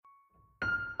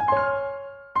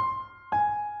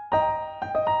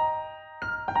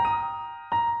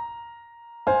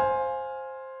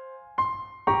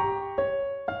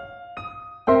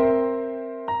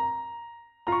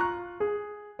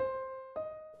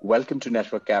Welcome to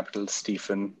Network Capital,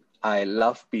 Stephen. I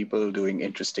love people doing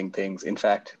interesting things. In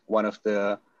fact, one of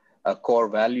the core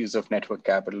values of Network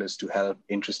Capital is to help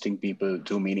interesting people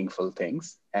do meaningful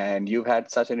things. And you've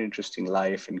had such an interesting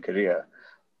life and career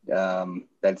that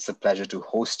it's a pleasure to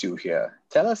host you here.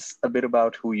 Tell us a bit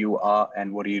about who you are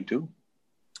and what do you do?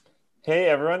 Hey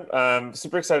everyone, I'm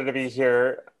super excited to be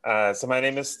here. So my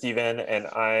name is Steven and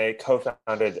I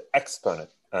co-founded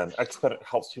Exponent. Exponent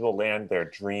helps people land their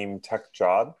dream tech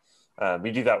job.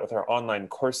 We do that with our online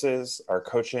courses, our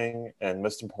coaching, and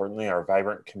most importantly, our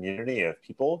vibrant community of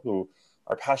people who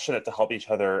are passionate to help each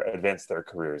other advance their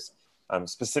careers.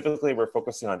 Specifically, we're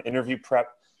focusing on interview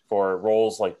prep for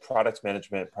roles like product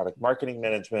management, product marketing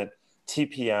management,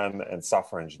 TPM, and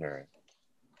software engineering.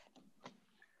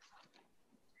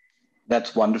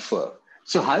 That's wonderful.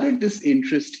 So how did this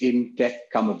interest in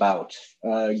tech come about?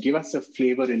 Give us a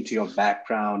flavor into your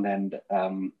background and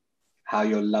how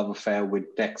your love affair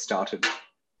with tech started.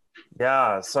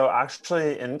 Yeah, so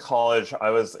actually in college, I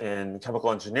was in chemical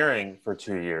engineering for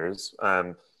 2 years.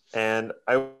 And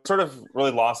I sort of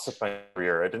really lost with my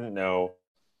career. I didn't know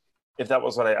if that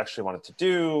was what I actually wanted to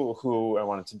do, who I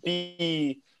wanted to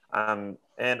be. And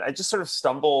I just sort of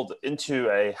stumbled into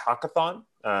a hackathon,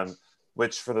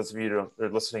 which for those of you who are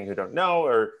listening who don't know,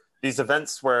 are these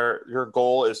events where your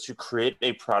goal is to create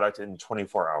a product in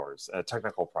 24 hours, a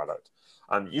technical product.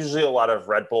 Usually a lot of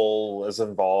Red Bull is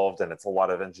involved and it's a lot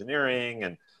of engineering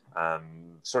and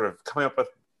sort of coming up with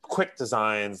quick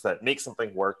designs that make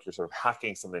something work. You're sort of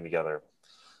hacking something together.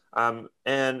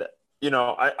 And, you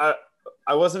know,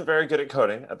 I wasn't very good at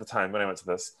coding at the time when I went to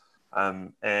this.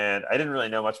 And I didn't really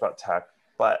know much about tech,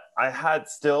 but I had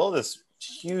still this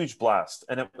huge blast.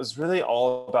 And it was really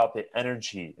all about the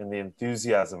energy and the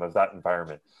enthusiasm of that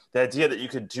environment. The idea that you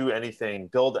could do anything,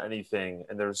 build anything,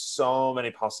 and there's so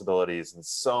many possibilities and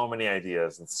so many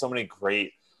ideas and so many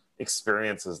great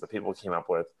experiences that people came up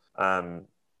with.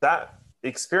 That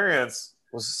experience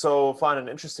was so fun and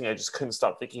interesting. I just couldn't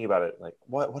stop thinking about it. Like,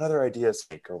 what other ideas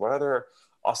make, or what other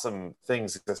awesome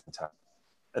things exist in tech?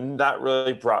 And that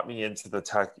really brought me into the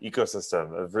tech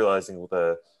ecosystem of realizing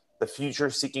the future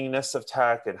seekingness of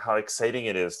tech and how exciting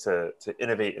it is to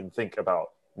innovate and think about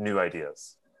new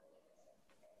ideas.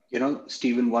 You know,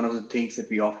 Stephen, one of the things that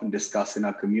we often discuss in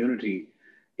our community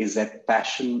is that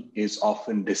passion is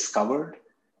often discovered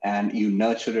and you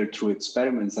nurture it through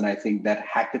experiments. And I think that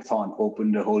hackathon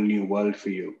opened a whole new world for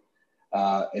you.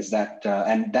 What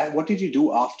did you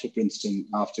do after Princeton,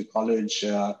 after college?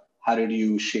 How did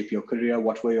you shape your career?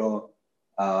 What were your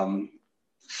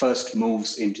first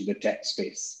moves into the tech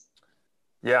space?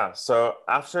 Yeah, so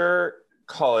after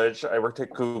college, I worked at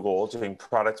Google doing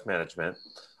product management.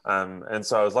 And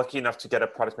so I was lucky enough to get a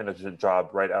product management job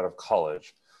right out of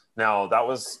college. Now, that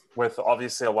was with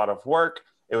obviously a lot of work.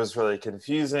 It was really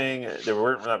confusing. There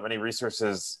weren't that many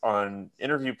resources on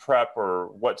interview prep or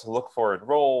what to look for in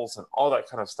roles and all that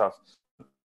kind of stuff.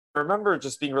 I remember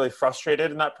just being really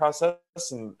frustrated in that process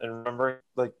and remembering,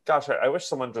 like, gosh, I wish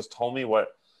someone just told me what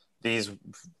these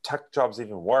tech jobs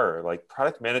even were. Like,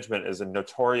 product management is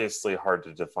notoriously hard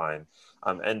to define.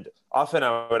 And often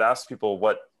I would ask people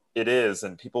what it is,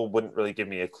 and people wouldn't really give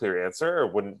me a clear answer or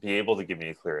wouldn't be able to give me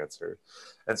a clear answer.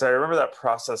 And so I remember that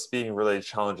process being really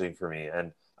challenging for me.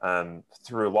 And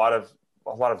through a lot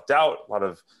of doubt, a lot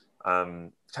of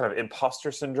kind of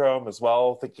imposter syndrome as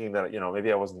well, thinking that, you know,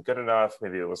 maybe I wasn't good enough,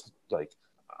 maybe it was like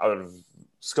out of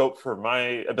scope for my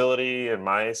ability and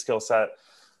my skill set.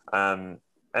 And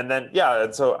then, yeah,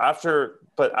 and so after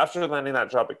landing that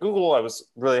job at Google, I was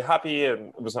really happy and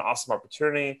it was an awesome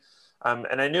opportunity.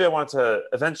 And I knew I wanted to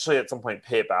eventually at some point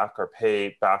pay back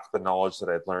the knowledge that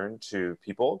I'd learned to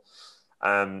people.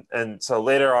 And so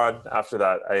later on after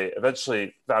that, I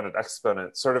eventually founded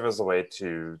Exponent sort of as a way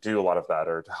to do a lot of that,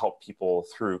 or to help people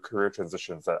through career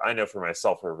transitions that I know for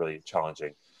myself are really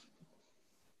challenging.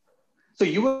 So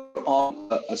you were on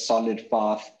a solid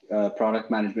path, product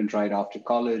management right after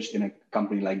college in a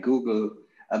company like Google,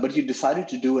 but you decided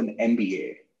to do an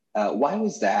MBA. Why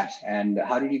was that? And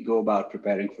how did you go about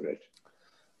preparing for it?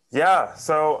 Yeah,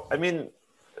 so I mean,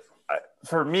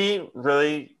 for me,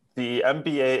 really, the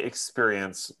MBA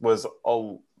experience was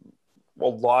a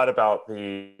lot about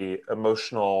the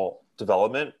emotional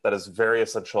development that is very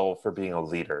essential for being a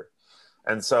leader.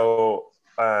 And so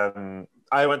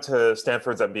I went to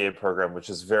Stanford's MBA program, which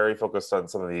is very focused on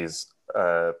some of these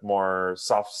more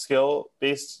soft skill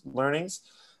based learnings.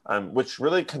 which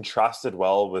really contrasted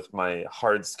well with my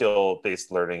hard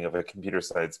skill-based learning of a computer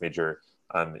science major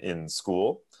in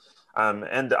school.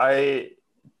 And I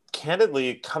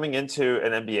candidly, coming into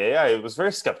an MBA, I was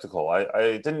very skeptical.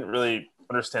 I didn't really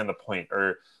understand the point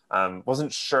or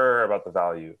wasn't sure about the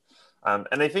value.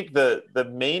 And I think the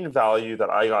main value that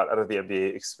I got out of the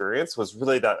MBA experience was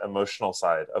really that emotional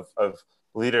side of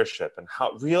leadership and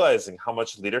how realizing how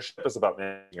much leadership is about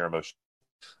managing your emotions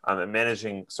and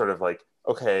managing sort of like,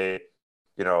 okay,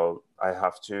 you know, I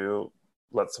have to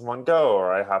let someone go,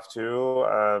 or I have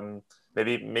to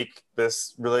maybe make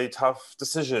this really tough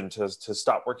decision to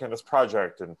stop working on this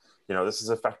project. And, you know, this is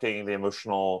affecting the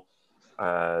emotional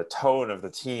tone of the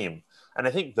team. And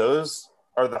I think those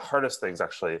are the hardest things,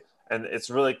 actually. And it's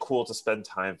really cool to spend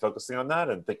time focusing on that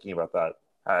and thinking about that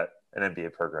at an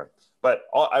MBA program. But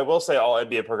I will say all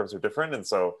MBA programs are different. And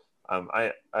so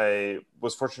I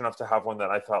was fortunate enough to have one that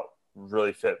I felt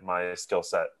really fit my skill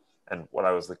set and what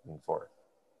I was looking for.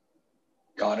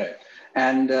 Got it.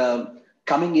 And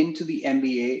coming into the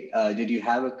MBA, did you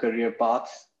have a career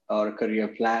path or a career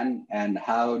plan? And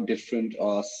how different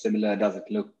or similar does it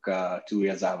look 2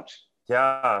 years out?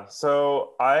 Yeah,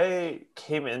 so I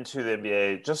came into the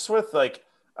MBA just with like,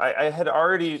 I had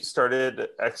already started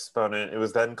Exponent. It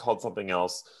was then called something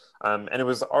else. And it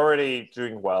was already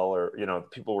doing well, or, you know,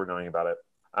 people were knowing about it.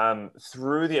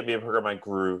 Through the MBA program, I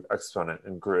grew Exponent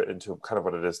and grew it into kind of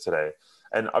what it is today.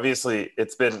 And obviously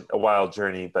it's been a wild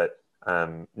journey, but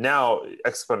now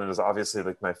Exponent is obviously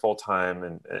like my full time.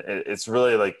 And it's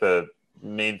really like the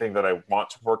main thing that I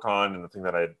want to work on and the thing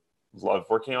that I love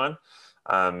working on.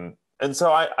 And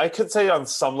so I could say on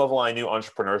some level, I knew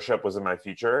entrepreneurship was in my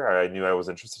future. I knew I was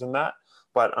interested in that.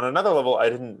 But on another level, I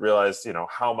didn't realize, you know,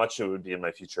 how much it would be in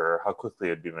my future, or how quickly it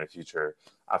would be in my future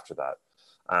after that.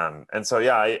 And so,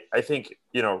 yeah, I think,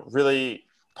 you know, really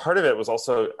part of it was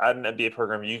also at an MBA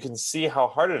program, you can see how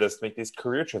hard it is to make these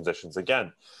career transitions.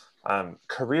 Again,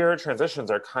 career transitions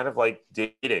are kind of like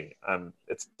dating.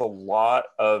 It's a lot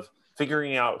of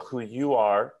figuring out who you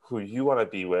are, who you want to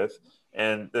be with,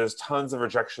 and there's tons of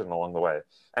rejection along the way.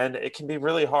 And it can be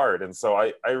really hard. And so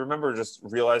I remember just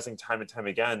realizing time and time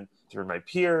again through my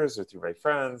peers or through my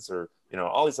friends or, you know,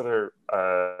 all these other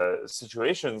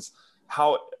situations,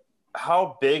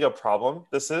 how big a problem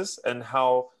this is and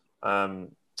how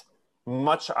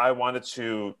much I wanted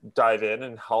to dive in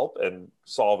and help and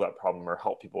solve that problem or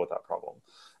help people with that problem.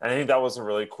 And I think that was a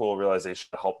really cool realization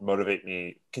to help motivate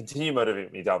me, continue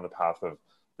motivate me down the path of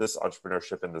this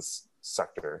entrepreneurship in this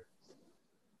sector.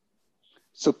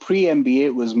 So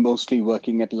pre-MBA was mostly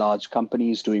working at large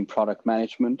companies doing product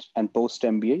management, and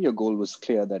post-MBA, your goal was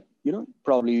clear that, you know,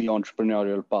 probably the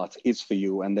entrepreneurial path is for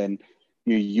you. And then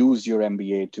you use your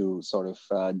MBA to sort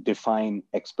of define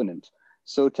Exponent.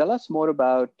 So tell us more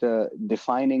about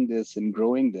defining this and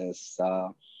growing this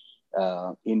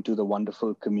into the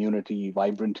wonderful community,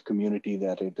 vibrant community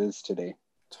that it is today.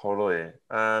 Totally.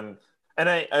 And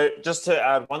I just to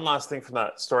add one last thing from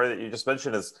that story that you just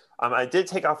mentioned is I did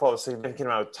take off a significant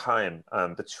amount of time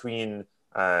between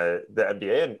the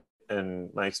MBA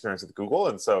and my experience with Google.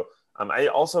 And so I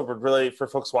also would really, for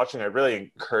folks watching, I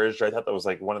really encouraged, I thought that was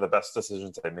like one of the best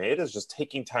decisions I made is just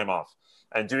taking time off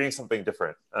and doing something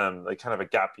different, like kind of a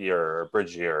gap year or a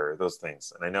bridge year, those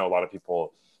things. And I know a lot of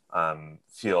people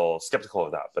feel skeptical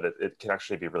of that, but it can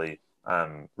actually be really,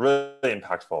 really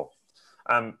impactful.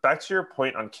 Back to your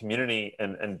point on community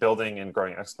and building and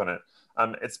growing Exponent,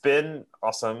 it's been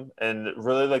awesome. And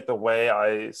really like the way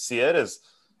I see it is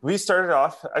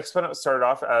Exponent started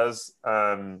off as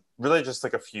really just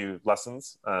like a few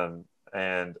lessons.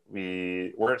 And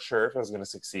we weren't sure if it was going to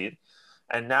succeed.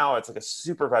 And now it's like a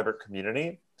super vibrant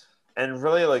community. And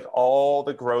really like all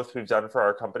the growth we've done for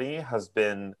our company has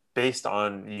been based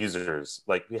on users.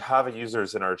 Like we have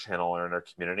users in our channel or in our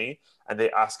community, and they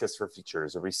ask us for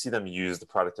features, or we see them use the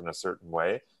product in a certain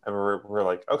way. And we're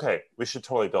like, okay, we should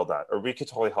totally build that, or we could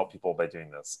totally help people by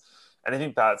doing this. And I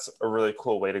think that's a really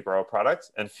cool way to grow a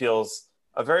product and feels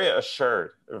a very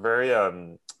assured, a very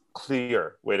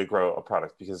clear way to grow a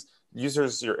product, because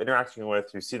users you're interacting with,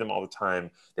 you see them all the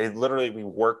time. We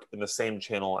work in the same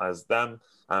channel as them.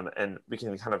 And we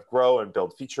can kind of grow and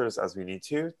build features as we need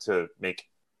to make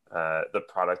the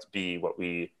product be what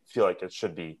we feel like it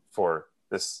should be for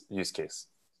this use case.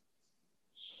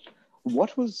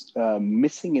 What was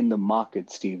missing in the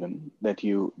market, Stephen, that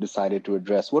you decided to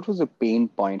address? What was a pain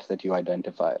point that you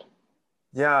identified?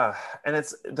 Yeah, and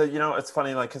it's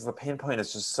funny, like, because the pain point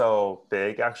is just so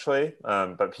big, actually,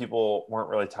 but people weren't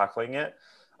really tackling it,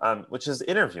 which is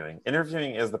interviewing.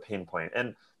 Interviewing is the pain point,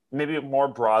 and maybe more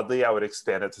broadly, I would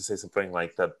expand it to say something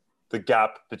like the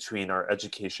gap between our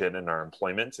education and our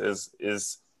employment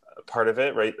is part of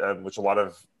it, right? Which a lot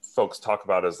of folks talk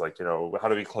about as like, how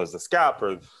do we close this gap,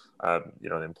 or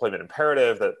the employment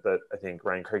imperative that I think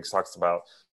Ryan Craig talks about.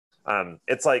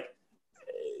 It's like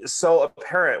so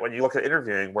apparent when you look at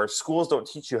interviewing, where schools don't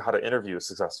teach you how to interview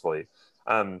successfully.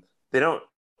 They don't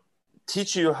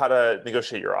teach you how to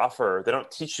negotiate your offer. They don't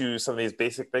teach you some of these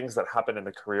basic things that happen in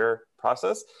the career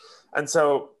process. And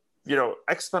so,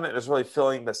 Exponent is really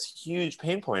filling this huge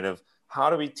pain point of how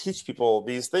do we teach people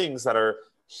these things that are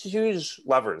huge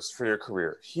levers for your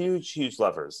career, huge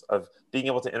levers of being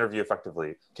able to interview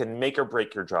effectively, can make or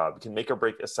break your job, can make or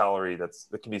break a salary that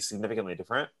can be significantly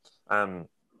different. And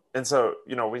so,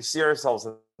 we see ourselves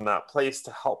in that place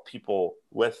to help people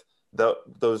with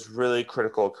those really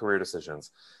critical career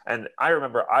decisions. And I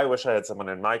remember, I wish I had someone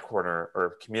in my corner, or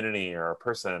a community, or a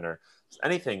person, or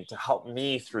anything to help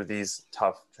me through these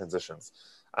tough transitions.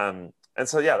 And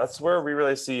so, yeah, that's where we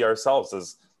really see ourselves,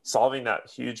 as solving that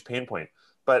huge pain point.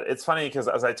 But it's funny because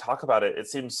as I talk about it, it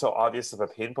seems so obvious of a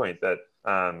pain point that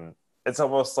it's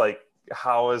almost like,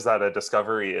 how is that a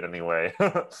discovery in any way?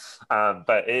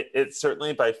 But it's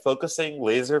certainly, by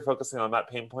laser focusing on that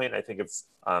pain point, I think it's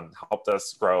helped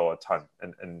us grow a ton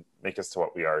and make us to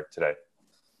what we are today.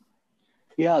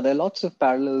 Yeah, there are lots of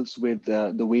parallels with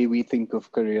the way we think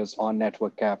of careers on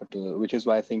Network Capital, which is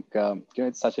why I think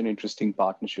it's such an interesting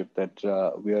partnership that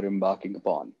we are embarking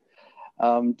upon.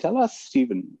 Tell us,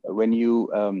 Stephen, when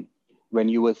you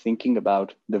were thinking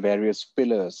about the various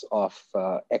pillars of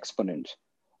Exponent,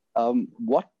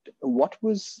 what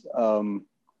was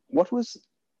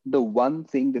the one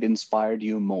thing that inspired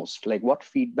you most? Like, what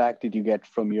feedback did you get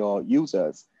from your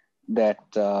users that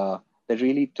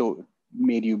really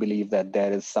made you believe that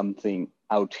there is something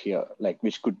out here, like,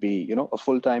 which could be, a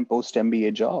full-time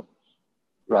post-MBA job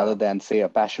rather than, say, a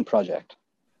passion project?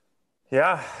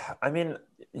 Yeah, I mean,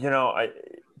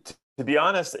 to be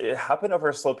honest, it happened over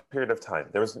a slow period of time.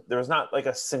 There was not like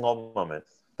a single moment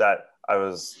that I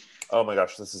was, oh my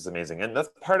gosh, this is amazing. And that's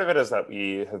part of it, is that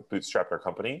we have bootstrapped our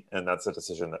company, and that's a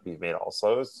decision that we've made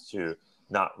also, is to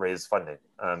not raise funding.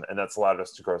 And that's allowed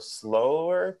us to grow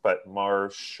slower, but more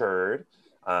assured,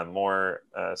 more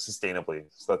sustainably.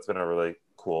 So that's been a really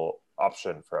cool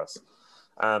option for us.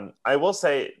 I will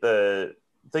say the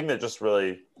thing that just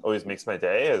really always makes my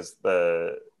day is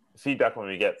the feedback when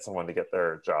we get someone to get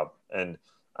their job. And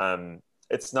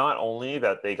it's not only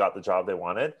that they got the job they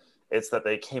wanted, it's that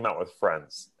they came out with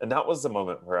friends. And that was the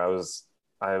moment where I was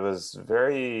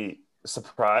very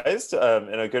surprised,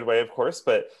 in a good way, of course,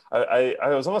 but I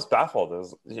was almost baffled. It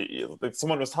was, like,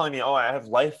 someone was telling me, oh, I have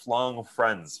lifelong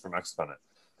friends from Exponent.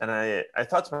 And I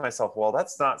thought to myself, well,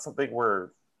 that's not something we're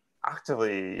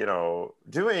actively,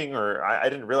 doing, or I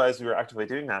didn't realize we were actively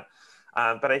doing that.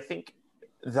 But I think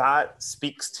that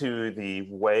speaks to the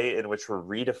way in which we're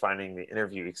redefining the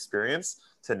interview experience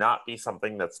to not be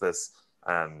something that's this,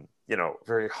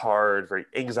 very hard, very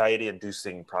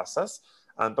anxiety-inducing process,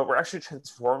 but we're actually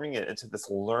transforming it into this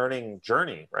learning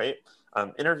journey, right?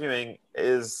 Interviewing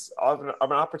is an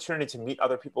opportunity to meet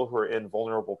other people who are in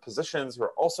vulnerable positions, who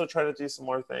are also trying to do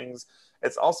similar things.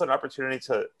 It's also an opportunity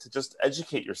to just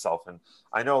educate yourself. And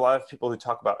I know a lot of people who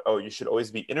talk about, oh, you should always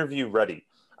be interview ready.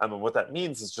 And what that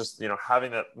means is just,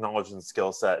 having that knowledge and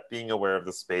skill set, being aware of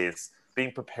the space,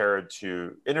 being prepared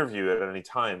to interview at any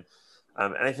time.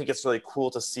 And I think it's really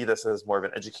cool to see this as more of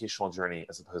an educational journey,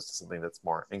 as opposed to something that's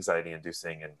more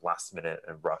anxiety-inducing and last minute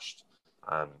and rushed,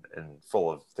 and full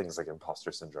of things like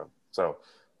imposter syndrome. So,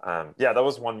 that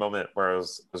was one moment where I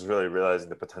was really realizing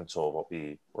the potential of what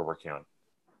we were working on.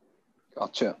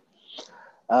 Gotcha.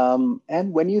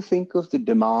 And when you think of the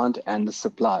demand and the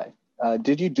supply,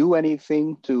 did you do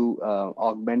anything to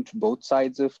augment both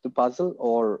sides of the puzzle,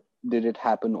 or did it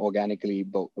happen organically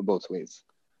both ways?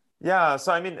 Yeah,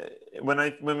 so I mean, when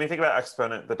we think about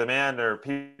Exponent, the demand are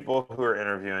people who are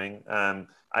interviewing.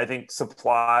 I think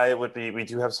supply would be, we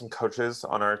do have some coaches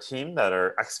on our team that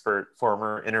are expert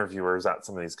former interviewers at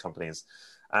some of these companies.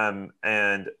 So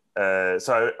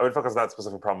I would focus on that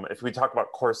specific problem. If we talk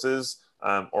about courses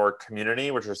or community,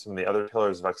 which are some of the other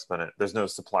pillars of Exponent, there's no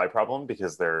supply problem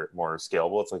because they're more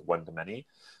scalable. It's like one to many,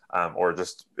 or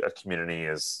just a community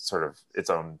is sort of its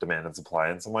own demand and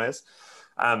supply in some ways.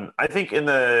 I think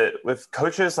with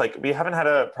coaches, like, we haven't had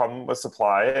a problem with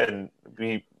supply, and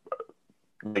we,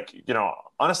 like,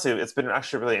 honestly, it's been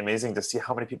actually really amazing to see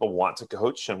how many people want to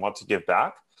coach and want to give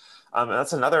back. And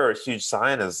that's another huge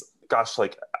sign is, gosh,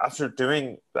 like, after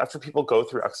people go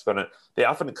through Exponent, they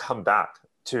often come back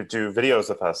to do videos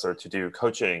with us or to do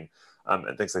coaching,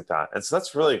 and things like that. And so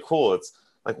that's really cool. It's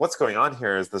like, what's going on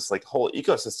here is this like whole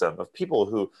ecosystem of people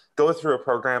who go through a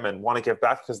program and want to give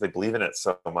back because they believe in it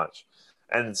so much.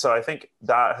 And so I think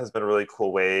that has been a really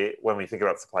cool way when we think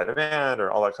about supply demand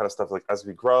or all that kind of stuff. Like as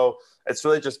we grow, it's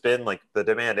really just been like the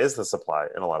demand is the supply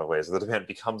in a lot of ways. The demand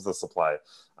becomes the supply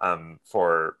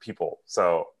for people.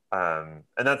 So and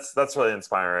that's really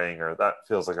inspiring, or that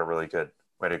feels like a really good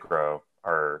way to grow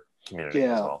our community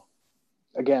as well.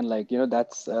 Again,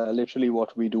 that's literally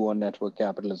what we do on Network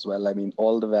Capital as well. I mean,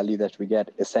 all the value that we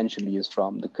get essentially is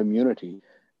from the community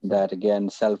that, again,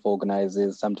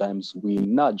 self-organizes. Sometimes we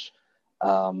nudge,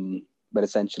 but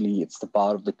essentially it's the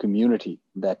power of the community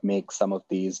that makes some of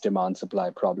these demand-supply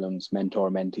problems,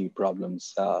 mentor-mentee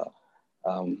problems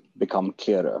become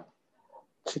clearer.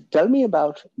 So tell me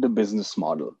about the business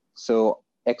model. So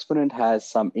Exponent has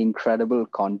some incredible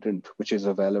content which is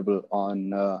available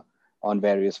on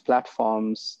various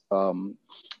platforms.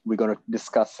 We're going to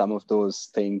discuss some of those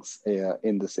things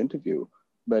in this interview.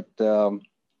 But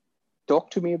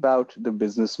talk to me about the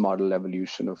business model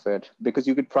evolution of it, because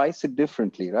you could price it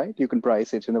differently, right? You can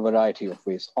price it in a variety of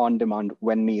ways: on demand,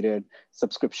 when needed,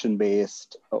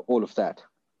 subscription-based, all of that.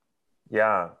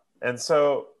 Yeah. And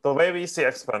so the way we see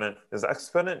Exponent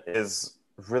is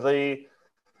really,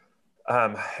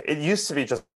 it used to be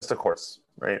just a course,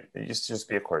 right? It used to just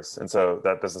be a course. And so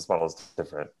that business model is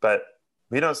different. But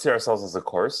we don't see ourselves as a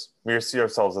course. We see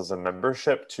ourselves as a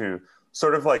membership to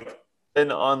sort of like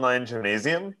an online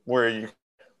gymnasium where you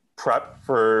prep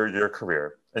for your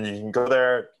career. And you can go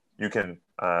there, you can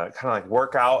kind of like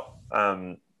work out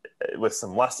with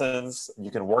some lessons. You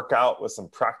can work out with some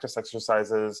practice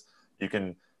exercises. You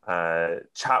can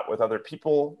chat with other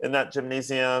people in that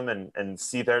gymnasium and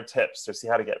see their tips or see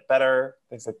how to get better,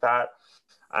 things like that.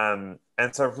 And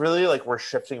so really like we're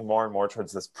shifting more and more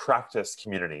towards this practice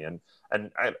community. And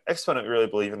at Exponent, we really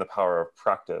believe in the power of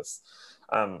practice.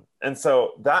 And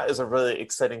so that is a really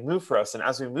exciting move for us. And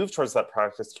as we move towards that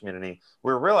practice community,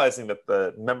 we're realizing that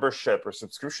the membership or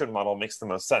subscription model makes the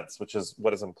most sense, which is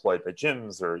what is employed by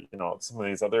gyms or, some of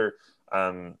these other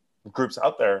groups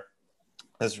out there.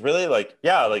 Is really like,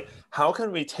 how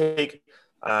can we take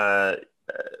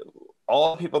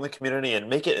all people in the community and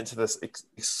make it into this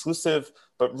exclusive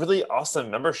but really awesome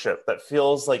membership that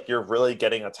feels like you're really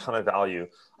getting a ton of value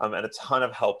and a ton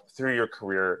of help through your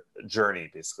career journey,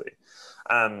 basically.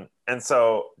 And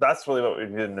so that's really what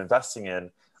we've been investing in.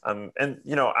 And,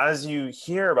 as you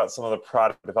hear about some of the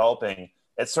product developing,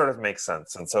 it sort of makes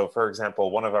sense. And so, for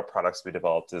example, one of our products we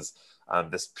developed is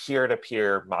this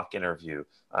peer-to-peer mock interview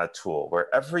tool,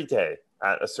 where every day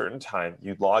at a certain time,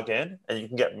 you log in and you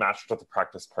can get matched with a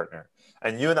practice partner.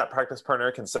 And you and that practice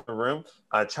partner can sit in a room,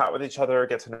 chat with each other,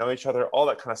 get to know each other, all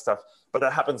that kind of stuff. But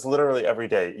that happens literally every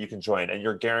day. You can join and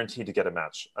you're guaranteed to get a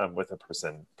match with a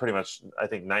person pretty much, I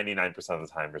think, 99% of the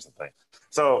time or something.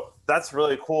 So that's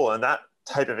really cool. And that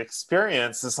type of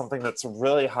experience is something that's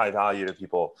really high value to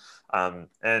people. And,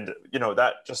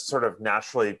 that just sort of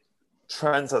naturally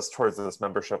trends us towards this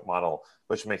membership model,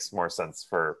 which makes more sense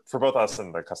for both us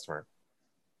and the customer.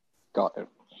 Got it.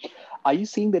 Are you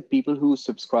seeing that people who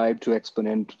subscribe to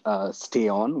Exponent stay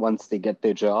on once they get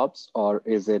their jobs, or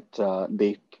is it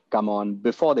they come on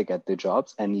before they get their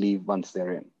jobs and leave once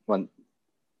they're in?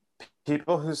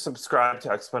 People who subscribe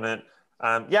to Exponent,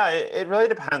 it really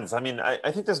depends. I mean,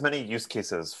 I think there's many use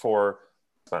cases for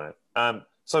Exponent.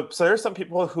 So there's some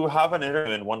people who have an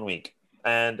interview in 1 week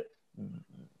and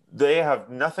they have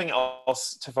nothing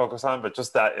else to focus on but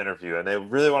just that interview, and they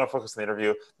really want to focus on the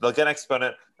interview. They'll get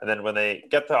Exponent, and then when they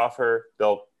get the offer,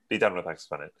 they'll be done with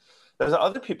Exponent. There's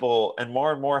other people, and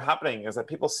more happening, is that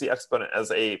people see Exponent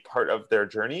as a part of their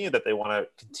journey that they want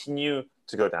to continue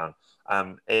to go down.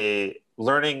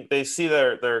 They see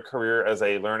their career as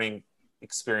a learning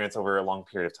experience over a long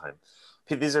period of time.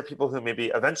 These are people who maybe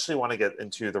eventually want to get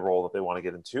into the role that they want to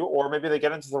get into, or maybe they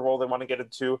get into the role they want to get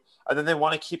into, and then they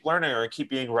want to keep learning or keep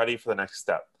being ready for the next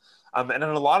step. And in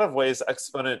a lot of ways,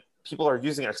 people are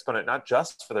using Exponent not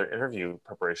just for their interview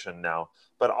preparation now,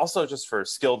 but also just for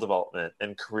skill development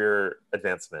and career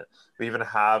advancement. We even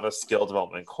have a skill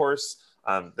development course.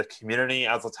 The community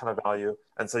adds a ton of value.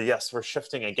 And so, yes, we're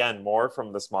shifting again more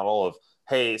from this model of,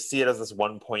 hey, see it as this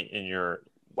one point in your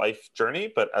life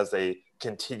journey, but as a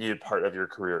continued part of your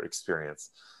career experience.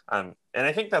 And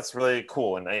I think that's really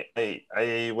cool. And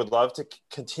I would love to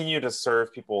continue to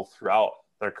serve people throughout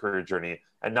their career journey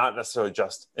and not necessarily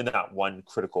just in that one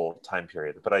critical time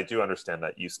period. But I do understand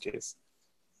that use case.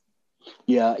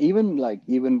 Yeah,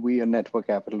 even we at Network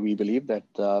Capital, we believe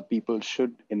that people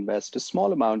should invest a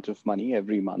small amount of money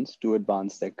every month to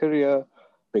advance their career,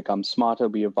 become smarter,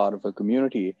 be a part of a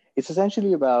community. It's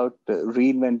essentially about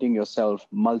reinventing yourself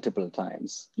multiple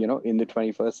times. In the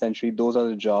 21st century, those are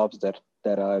the jobs that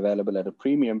are available at a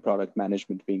premium, product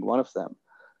management being one of them.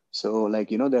 So, like,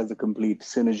 there's a complete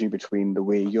synergy between the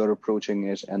way you're approaching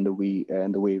it and the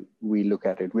way we look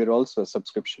at it. We're also a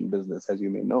subscription business, as you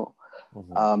may know.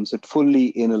 Mhm. So it's fully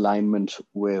in alignment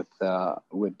with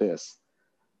this.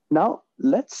 Now,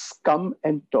 let's come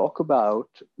and talk about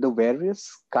the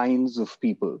various kinds of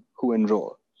people who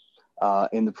enroll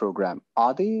in the program.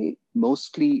 Are they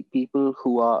mostly people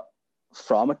who are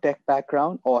from a tech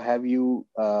background, or have you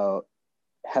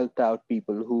helped out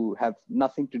people who have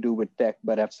nothing to do with tech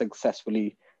but have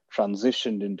successfully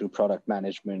transitioned into product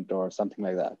management or something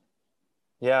like that?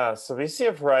 Yeah, so we see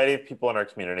a variety of people in our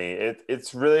community.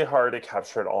 It's really hard to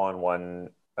capture it all in one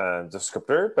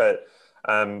descriptor, but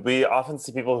we often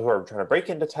see people who are trying to break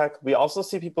into tech. We also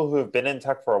see people who have been in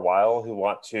tech for a while who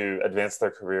want to advance their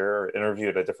career or interview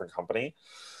at a different company.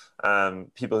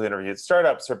 People who interview at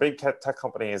startups or big tech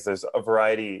companies, there's a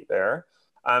variety there.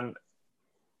 Um,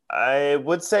 I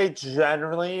would say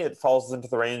generally it falls into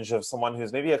the range of someone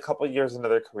who's maybe a couple years into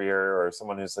their career or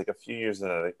someone who's like a few years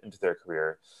into their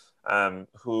career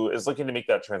who is looking to make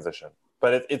that transition.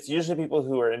 But it's usually people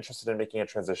who are interested in making a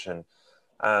transition.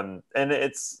 And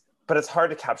but it's hard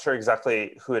to capture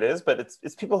exactly who it is, but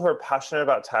it's people who are passionate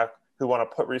about tech, who want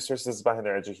to put resources behind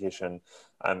their education,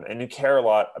 and who care a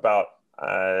lot about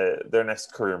their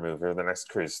next career move or their next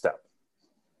career step.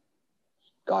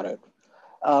 Got it.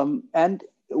 And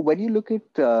when you look at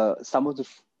some of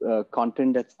the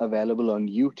content that's available on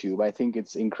YouTube, I think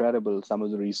it's incredible. Some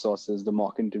of the resources, the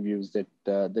mock interviews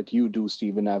that you do,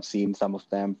 Stephen, I've seen some of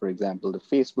them. For example, the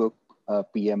Facebook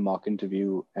PM mock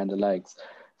interview and the likes.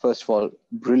 First of all,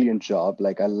 brilliant job.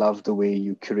 Like, I love the way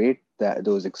you curate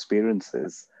those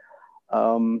experiences.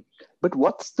 But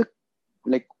what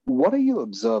are you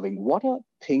observing? What are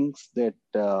things that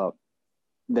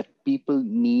people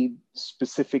need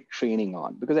specific training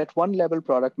on? Because at one level,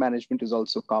 product management is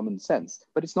also common sense,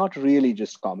 but it's not really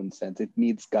just common sense. It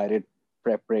needs guided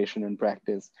preparation and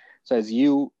practice. So as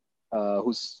you,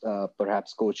 who's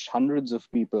perhaps coached hundreds of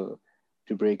people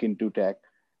to break into tech,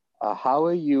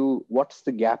 what's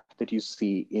the gap that you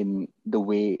see in the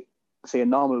way, say, a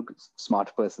normal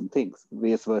smart person thinks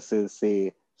versus,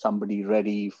 say, somebody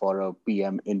ready for a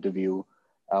PM interview?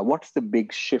 What's the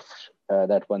big shift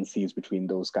that one sees between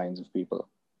those kinds of people?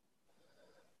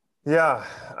 Yeah,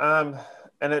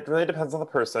 and it really depends on the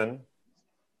person.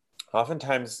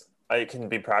 Oftentimes, it can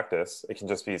be practice. It can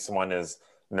just be someone is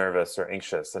nervous or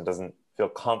anxious and doesn't feel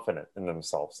confident in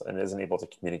themselves and isn't able to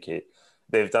communicate.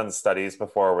 They've done studies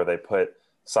before where they put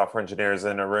software engineers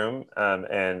in a room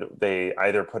and they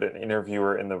either put an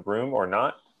interviewer in the room or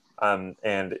not. And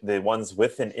the ones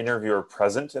with an interviewer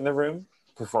present in the room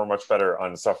perform much better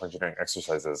on software engineering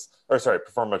exercises, or sorry,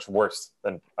 perform much worse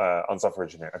than on software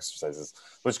engineering exercises,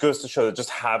 which goes to show that just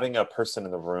having a person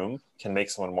in the room can make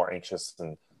someone more anxious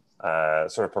and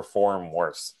sort of perform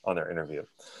worse on their interview.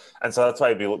 And so that's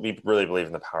why we really believe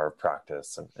in the power of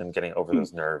practice and getting over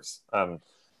those nerves.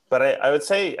 But I would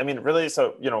say, I mean, really,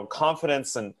 so,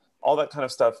 confidence and all that kind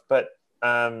of stuff. But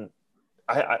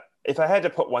if I had to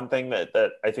put one thing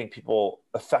that I think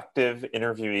effective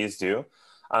interviewees do,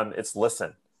 it's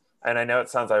listen. And I know it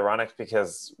sounds ironic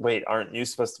because, wait, aren't you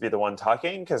supposed to be the one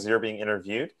talking because you're being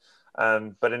interviewed?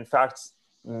 But in fact,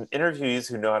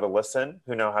 interviewees who know how to listen,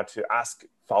 who know how to ask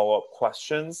follow-up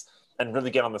questions and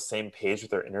really get on the same page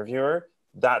with their interviewer,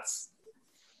 that's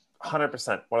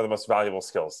 100% one of the most valuable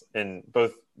skills in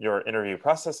both your interview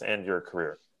process and your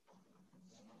career.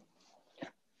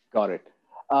 Got it.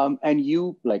 And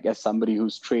you, like, as somebody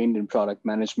who's trained in product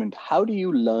management, how do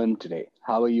you learn today?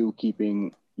 How are you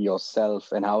keeping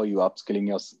yourself and how are you upskilling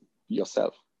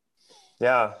yourself?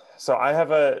 Yeah. So I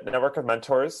have a network of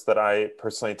mentors that I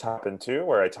personally tap into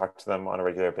where I talk to them on a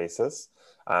regular basis.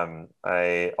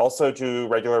 I also do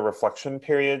regular reflection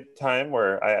period time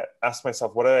where I ask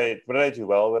myself, what did I do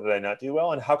well? What did I not do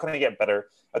well? And how can I get better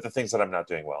at the things that I'm not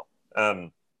doing well?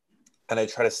 And I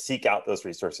try to seek out those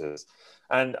resources.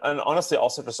 And honestly,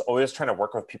 also just always trying to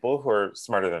work with people who are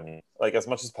smarter than me. Like, as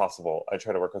much as possible, I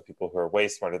try to work with people who are way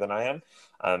smarter than I am.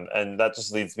 And that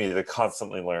just leads me to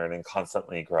constantly learn and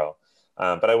constantly grow.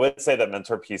 But I would say that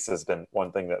mentor piece has been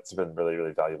one thing that's been really,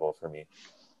 really valuable for me.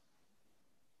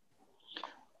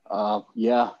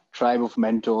 Yeah, tribe of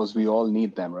mentors, we all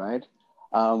need them, right?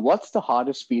 What's the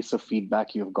hardest piece of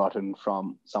feedback you've gotten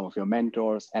from some of your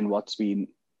mentors, and what's been,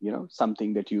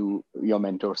 something that your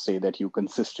mentors say that you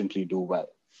consistently do well?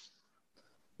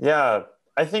 Yeah,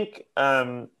 I think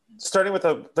starting with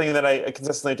a thing that I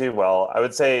consistently do well, I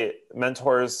would say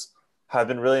mentors have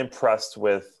been really impressed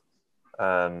with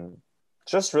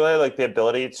just really like the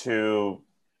ability to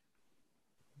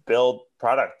build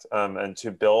product and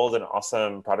to build an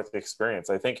awesome product experience.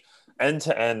 I think end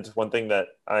to end, one thing that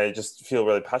I just feel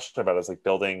really passionate about is like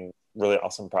building really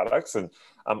awesome products and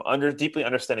deeply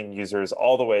understanding users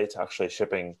all the way to actually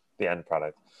shipping the end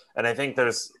product. And I think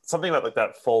there's something about like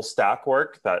that full stack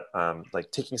work that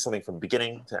like taking something from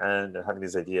beginning to end and having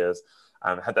these ideas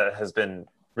that has been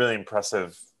really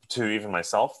impressive to even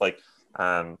myself. Like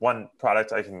one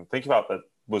product I can think about that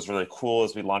was really cool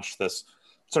is we launched this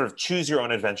sort of choose your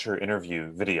own adventure interview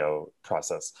video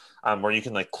process where you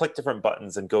can like click different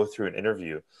buttons and go through an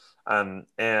interview. And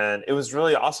it was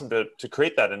really awesome to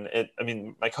create that. And I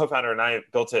mean, my co-founder and I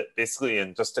built it basically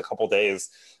in just a couple days.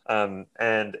 And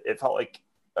it felt like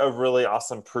a really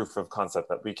awesome proof of concept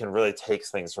that we can really take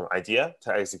things from idea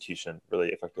to execution really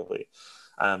effectively.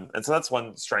 And so that's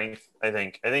one strength, I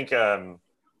think.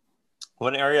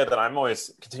 One area that I'm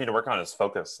always continuing to work on is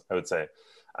focus, I would say.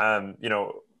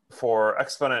 For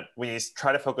Exponent, we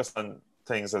try to focus on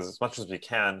things as much as we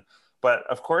can. But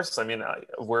of course, I mean,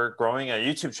 we're growing a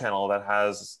YouTube channel that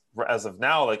has, as of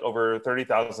now, like over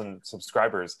 30,000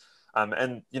 subscribers.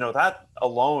 And that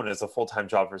alone is a full-time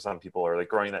job for some people, or like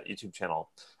growing that YouTube channel.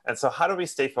 And so how do we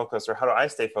stay focused, or how do I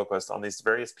stay focused on these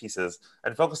various pieces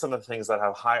and focus on the things that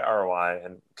have high ROI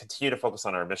and continue to focus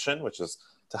on our mission, which is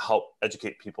to help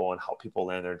educate people and help people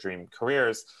land their dream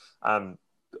careers,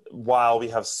 while we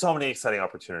have so many exciting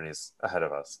opportunities ahead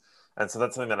of us. And so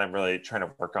that's something that I'm really trying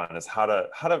to work on, is how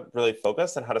to really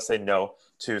focus and how to say no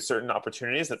to certain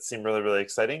opportunities that seem really, really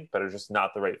exciting, but are just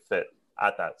not the right fit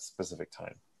at that specific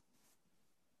time.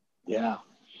 Yeah.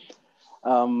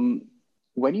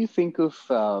 When you think of,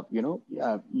 a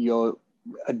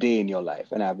day in your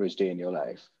life, an average day in your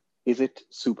life, is it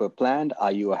super planned?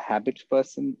 Are you a habit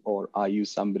person, or are you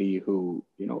somebody who,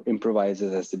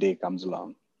 improvises as the day comes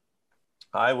along?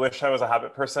 I wish I was a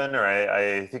habit person, or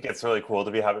I think it's really cool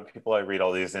to be a habit people. I read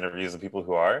all these interviews of people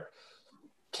who are.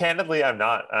 Candidly, I'm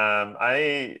not.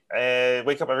 I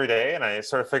wake up every day and I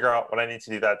sort of figure out what I need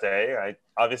to do that day. I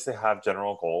obviously have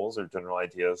general goals or general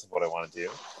ideas of what I want to do.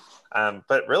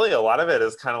 But really, a lot of it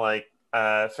is kind of like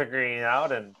figuring it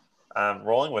out and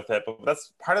rolling with it. But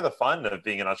that's part of the fun of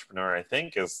being an entrepreneur, I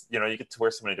think, is, you get to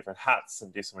wear so many different hats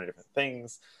and do so many different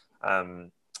things.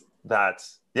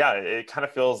 It kind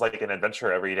of feels like an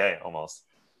adventure every day almost.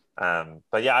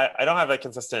 But yeah, I don't have a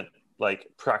consistent like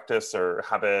practice or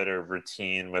habit or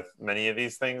routine with many of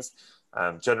these things.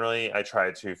 Generally, I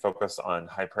try to focus on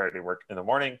high priority work in the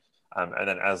morning. And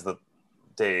then as the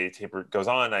day taper goes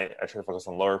on, I try to focus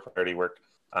on lower priority work,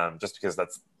 just because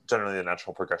that's generally the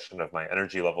natural progression of my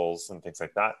energy levels and things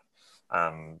like that.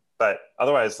 But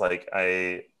otherwise, like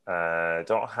I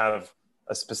don't have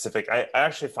a specific, I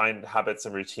actually find habits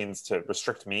and routines to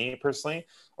restrict me personally,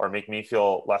 or make me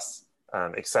feel less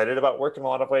excited about work in a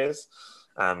lot of ways.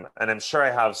 And I'm sure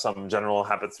I have some general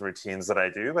habits and routines that I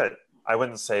do, but I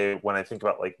wouldn't say when I think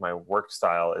about like my work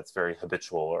style, it's very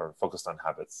habitual or focused on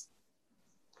habits.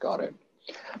 Got it.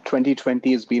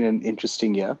 2020 has been an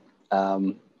interesting year.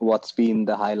 What's been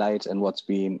the highlight, and what's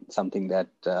been something that,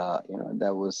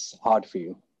 that was hard for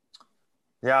you?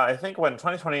 Yeah, I think when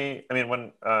coronavirus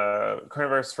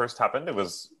first happened, it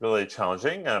was really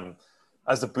challenging.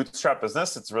 As a bootstrap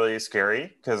business, it's really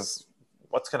scary because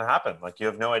what's going to happen? Like, you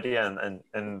have no idea,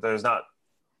 and there's not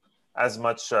as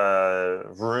much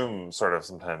room, sort of,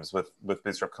 sometimes with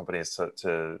bootstrap companies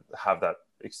to have that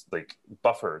like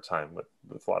buffer time with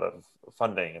a lot of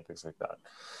funding and things like that.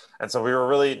 And so we were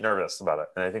really nervous about it,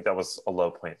 and I think that was a low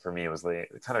point for me. Was the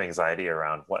kind of anxiety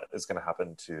around what is going to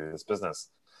happen to this business.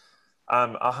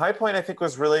 A high point, I think,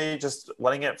 was really just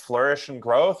letting it flourish and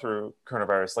grow through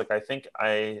coronavirus. Like, I think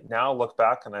I now look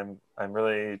back and I'm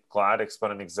really glad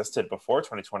Exponent existed before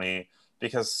 2020,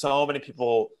 because so many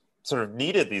people sort of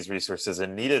needed these resources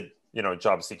and needed,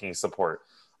 job seeking support.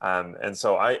 And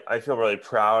so I feel really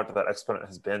proud that Exponent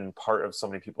has been part of so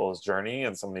many people's journey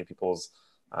and so many people's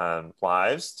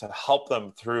lives to help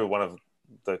them through one of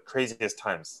the craziest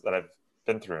times that I've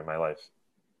been through in my life.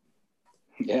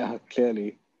 Yeah,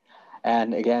 clearly.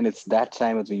 And again, it's that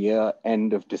time of the year,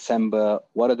 end of December.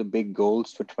 What are the big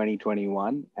goals for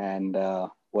 2021? And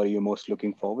what are you most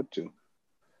looking forward to?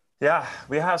 Yeah,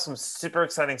 we have some super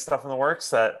exciting stuff in the works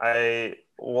that I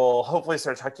will hopefully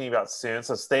start talking about soon.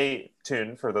 So stay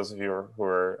tuned for those of you who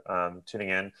are tuning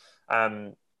in.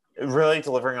 Really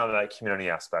delivering on that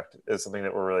community aspect is something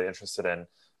that we're really interested in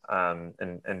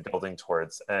and building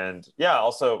towards. And yeah,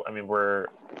 also, I mean, we're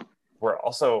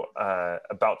also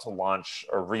about to launch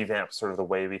or revamp sort of the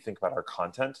way we think about our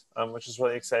content, which is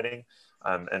really exciting,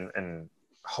 and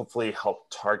hopefully help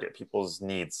target people's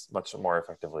needs much more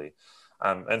effectively.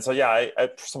 And so, yeah,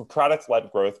 some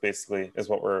product-led growth basically is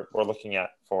what we're looking at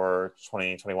for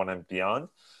 2021 and beyond.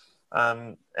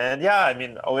 And yeah, I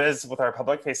mean, always with our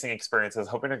public facing experiences,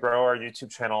 hoping to grow our YouTube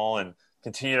channel and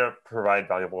continue to provide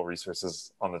valuable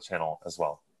resources on the channel as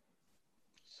well.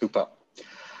 Super.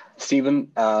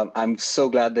 Stephen, I'm so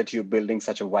glad that you're building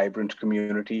such a vibrant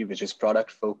community, which is product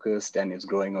focused and is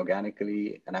growing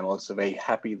organically. And I'm also very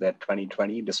happy that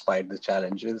 2020, despite the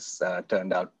challenges,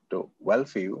 turned out well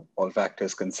for you, all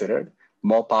factors considered.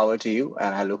 More power to you,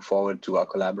 and I look forward to our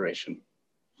collaboration.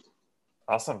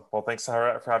 Awesome. Well, thanks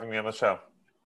for having me on the show.